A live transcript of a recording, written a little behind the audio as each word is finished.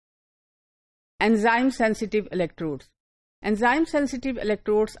Enzyme sensitive electrodes. Enzyme sensitive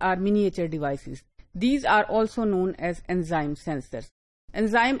electrodes are miniature devices. These are also known as enzyme sensors.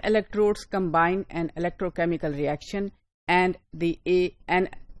 Enzyme electrodes combine an electrochemical reaction and an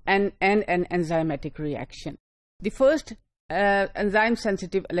enzymatic reaction. The first enzyme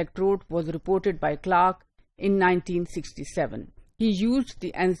sensitive electrode was reported by Clark in 1967. He used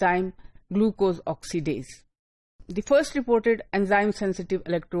the enzyme glucose oxidase. The first reported enzyme sensitive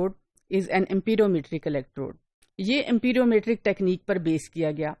electrode is an امپیرومیٹرک electrode. یہ امپیرومیٹرک technique پر بیس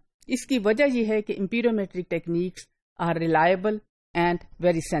کیا گیا. اس کی وجہ یہ ہے کہ امپیرومیٹرک techniques are reliable and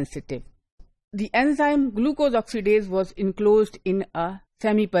very sensitive. The enzyme glucose oxidase was enclosed in a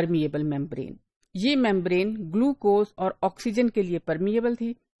semi permeable membrane. یہ membrane glucose اور آکسیجن کے لیے پرمیبل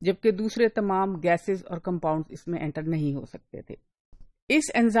تھی، جبکہ دوسرے تمام گیسز اور کمپاؤنڈز اس میں انٹر نہیں ہو سکتے تھے. اس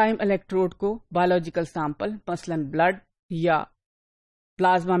انزائم الیکٹروڈ کو بایولوجیکل سیمپل مثلا بلڈ یا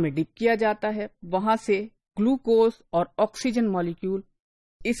پلازما میں ڈپ کیا جاتا ہے. وہاں سے گلوکوز اور آکسیجن مالیکیول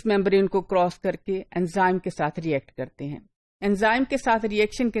اس ممبرین کو کراس کر کے انزائم کے ساتھ ریئیکٹ کرتے ہیں. انزائم کے ساتھ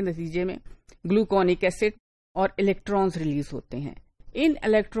ریئیکشن کے نتیجے میں گلوکونک ایسڈ اور الیکٹرانز ریلیز ہوتے ہیں. ان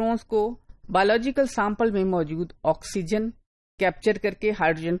الیکٹرانز کو بایولوجیکل سیمپل میں موجود آکسیجن کیپچر کر کے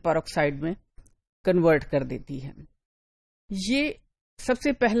ہائیڈروجن پیروکسائڈ میں کنورٹ کر دیتی ہے. یہ سب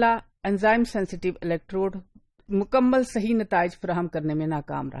سے پہلا انزائم سینسٹیو الیکٹروڈ مکمل صحیح نتائج فراہم کرنے میں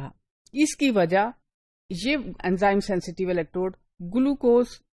ناکام رہا. اس کی وجہ یہ انزائم سینسٹیو الیکٹروڈ گلوکوز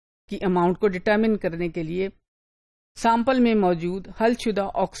کی اماؤنٹ کو ڈٹرمن کرنے کے لیے سیمپل میں موجود حل شدہ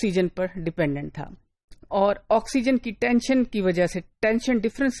آکسیجن پر ڈپینڈنٹ تھا، اور آکسیجن کی ٹینشن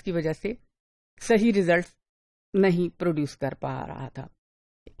ڈفرنس کی وجہ سے صحیح ریزلٹ نہیں پروڈیوس کر پا رہا تھا.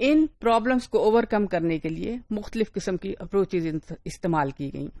 ان پرابلمس کو اوور کم کرنے کے لیے مختلف قسم کی اپروچز استعمال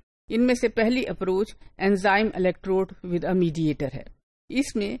کی گئیں. ان میں سے پہلی approach enzyme electrode with a mediator ہے.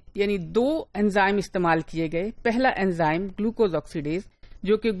 اس میں یعنی دو انزائم استعمال کیے گئے. پہلا انزائم گلوکوز آکسیڈیز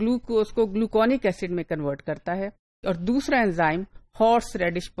جو کہ گلوکوز کو گلوکونک ایسڈ میں کنورٹ کرتا ہے، اور دوسرا انزائم ہارس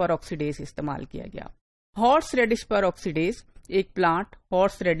ریڈش پیروکسیڈیز استعمال کیا گیا. ہارس ریڈش پیروکسیڈیز ایک پلانٹ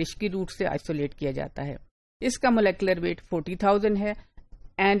ہارس ریڈش کی روٹ سے آئسولیٹ کیا جاتا ہے. اس کا مولیکولر ویٹ 40,000 ہے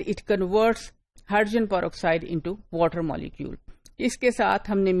and it converts hydrogen peroxide into water molecule. اس کے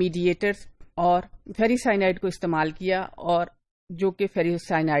ساتھ ہم نے میڈیٹرز اور فیریسائنائڈ کو استعمال کیا، اور جو کہ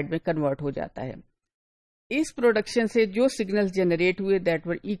ferrocyanide میں کنورٹ ہو جاتا ہے. اس پروڈکشن سے جو سگنلز جنریٹ ہوئے that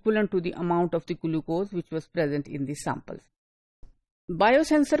were equivalent to the amount of the glucose which was present in the samples.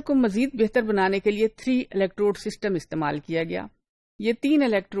 بایوسینسر کو مزید بہتر بنانے کے لیے 3 الیکٹروڈ سسٹم استعمال کیا گیا. یہ 3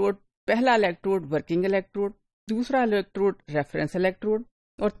 الیکٹروڈ، پہلا الیکٹروڈ ورکنگ الیکٹروڈ، دوسرا الیکٹروڈ ریفرنس الیکٹروڈ،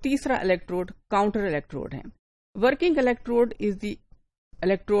 اور تیسرا الیکٹروڈ کاؤنٹر الیکٹروڈ ہے. Working electrode is the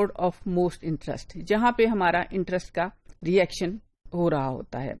electrode of most interest, جہاں پہ ہمارا انٹرسٹ کا ریئیکشن ہو رہا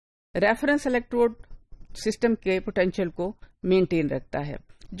ہوتا ہے. ریفرنس الیکٹروڈ سسٹم کے پوٹینشیل کو مینٹین رکھتا ہے.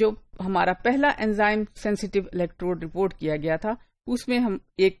 جو ہمارا پہلا انزائم سینسٹیو الیکٹروڈ رپورٹ کیا گیا تھا، اس میں ہم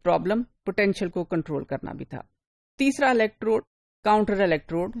ایک پرابلم پوٹینشیل کو کنٹرول کرنا بھی تھا. تیسرا الیکٹروڈ کاؤنٹر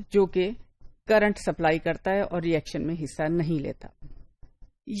الیکٹروڈ جو کہ کرنٹ سپلائی کرتا ہے اور ریئیکشن میں حصہ نہیں لیتا.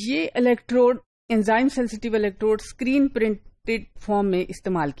 یہ electrode enzyme sensitive electrode screen printed form میں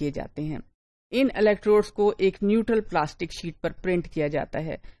استعمال کیے جاتے ہیں. ان الیکٹروڈز کو ایک نیوٹرل پلاسٹک شیٹ پر پرنٹ کیا جاتا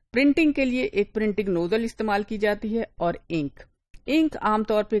ہے. پرنٹنگ کے لیے ایک پرنٹنگ نوزل استعمال کی جاتی ہے اور انک عام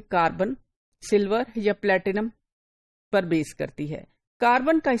طور پہ کاربن، سلور یا پلیٹینم پر بیس کرتی ہے.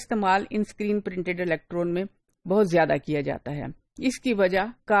 کاربن کا استعمال ان اسکرین پرنٹڈ الیکٹرون میں بہت زیادہ کیا جاتا ہے. اس کی وجہ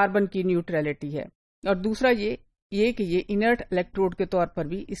کاربن کی نیوٹرلٹی ہے، اور دوسرا یہ کہ یہ انرٹ الیکٹروڈ کے طور پر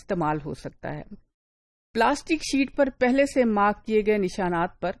بھی استعمال ہو سکتا ہے. پلاسٹک شیٹ پر پہلے سے مارک کیے گئے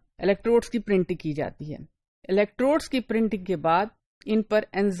نشانات پر الیکٹروڈز کی پرنٹنگ کی جاتی ہے. الیکٹروڈز کی پرنٹنگ کے بعد ان پر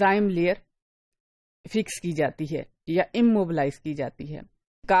انزائم لیئر فکس کی جاتی ہے یا اموبلائز کی جاتی ہے.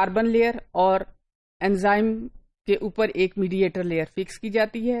 کاربن لیئر اور انزائم کے اوپر ایک میڈیٹر لیئر فکس کی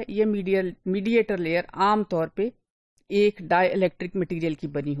جاتی ہے. یہ میڈیٹر لیئر عام طور پہ ایک ڈائی الیکٹرک مٹیریل کی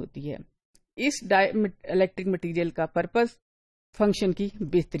بنی ہوتی ہے. اس ڈائی الیکٹرک مٹیریل کا پرپز فنکشن کی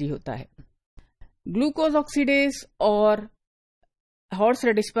بہتری ہوتا ہے. گلوکوز آکسیڈیز اور ہارس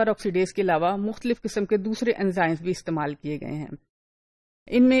ریڈش پیروکسیڈیز کے علاوہ مختلف قسم کے دوسرے انزائمز بھی استعمال کیے گئے ہیں.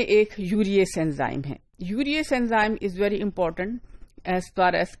 ان میں ایک یوریس انزائم ہے. یوریس enzyme is very important as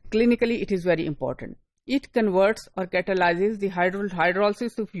far as clinically it is very important. It converts اور کیٹالائزز دی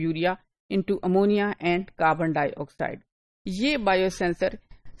ہائیڈرولسس of urea into ammonia and carbon dye oxide. یہ بایوسینسر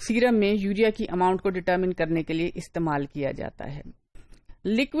سیرم میں یوریا کی اماؤنٹ کو ڈٹرمن کرنے کے لیے استعمال کیا جاتا ہے.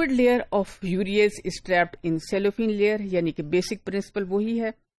 Liquid layer of یوریز is trapped in سیلوفین layer, یعنی کہ بیسک پرنسپل وہی ہے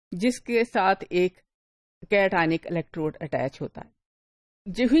جس کے ساتھ ایک کیٹائنک الیکٹروڈ اٹیچ ہوتا ہے.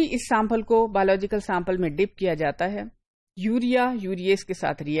 جو ہی اس سیمپل کو بایولوجیکل سیمپل میں ڈپ کیا جاتا ہے، یوریا یوریز کے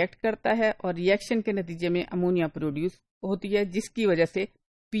ساتھ ریئیکٹ کرتا ہے اور ریئیکشن کے نتیجے میں امونیا پروڈیوس ہوتی ہے، جس کی وجہ سے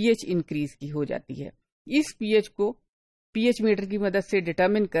پی ایچ انکریز کی ہو جاتی ہے. اس پی ایچ کو پی ایچ میٹر کی مدد سے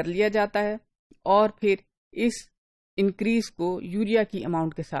ڈٹرمن کر لیا جاتا ہے اور پھر اس انکریز کو یوریا کی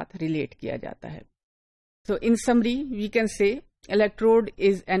اماؤنٹ کے ساتھ ریلیٹ کیا جاتا ہے. سو in summary we can say electrode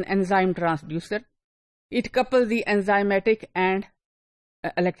is an enzyme transducer. It couples the enzymatic and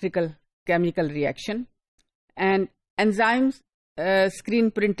electrical chemical reaction, and enzymes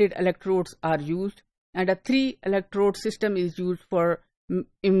screen printed electrodes are used, and a 3 electrode system is used for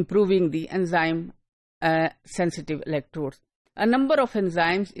improving the enzyme sensitive electrodes. A number of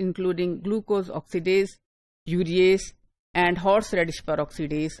enzymes including glucose oxidase, urease and horseradish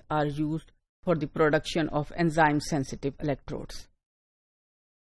peroxidase are used for the production of enzyme sensitive electrodes.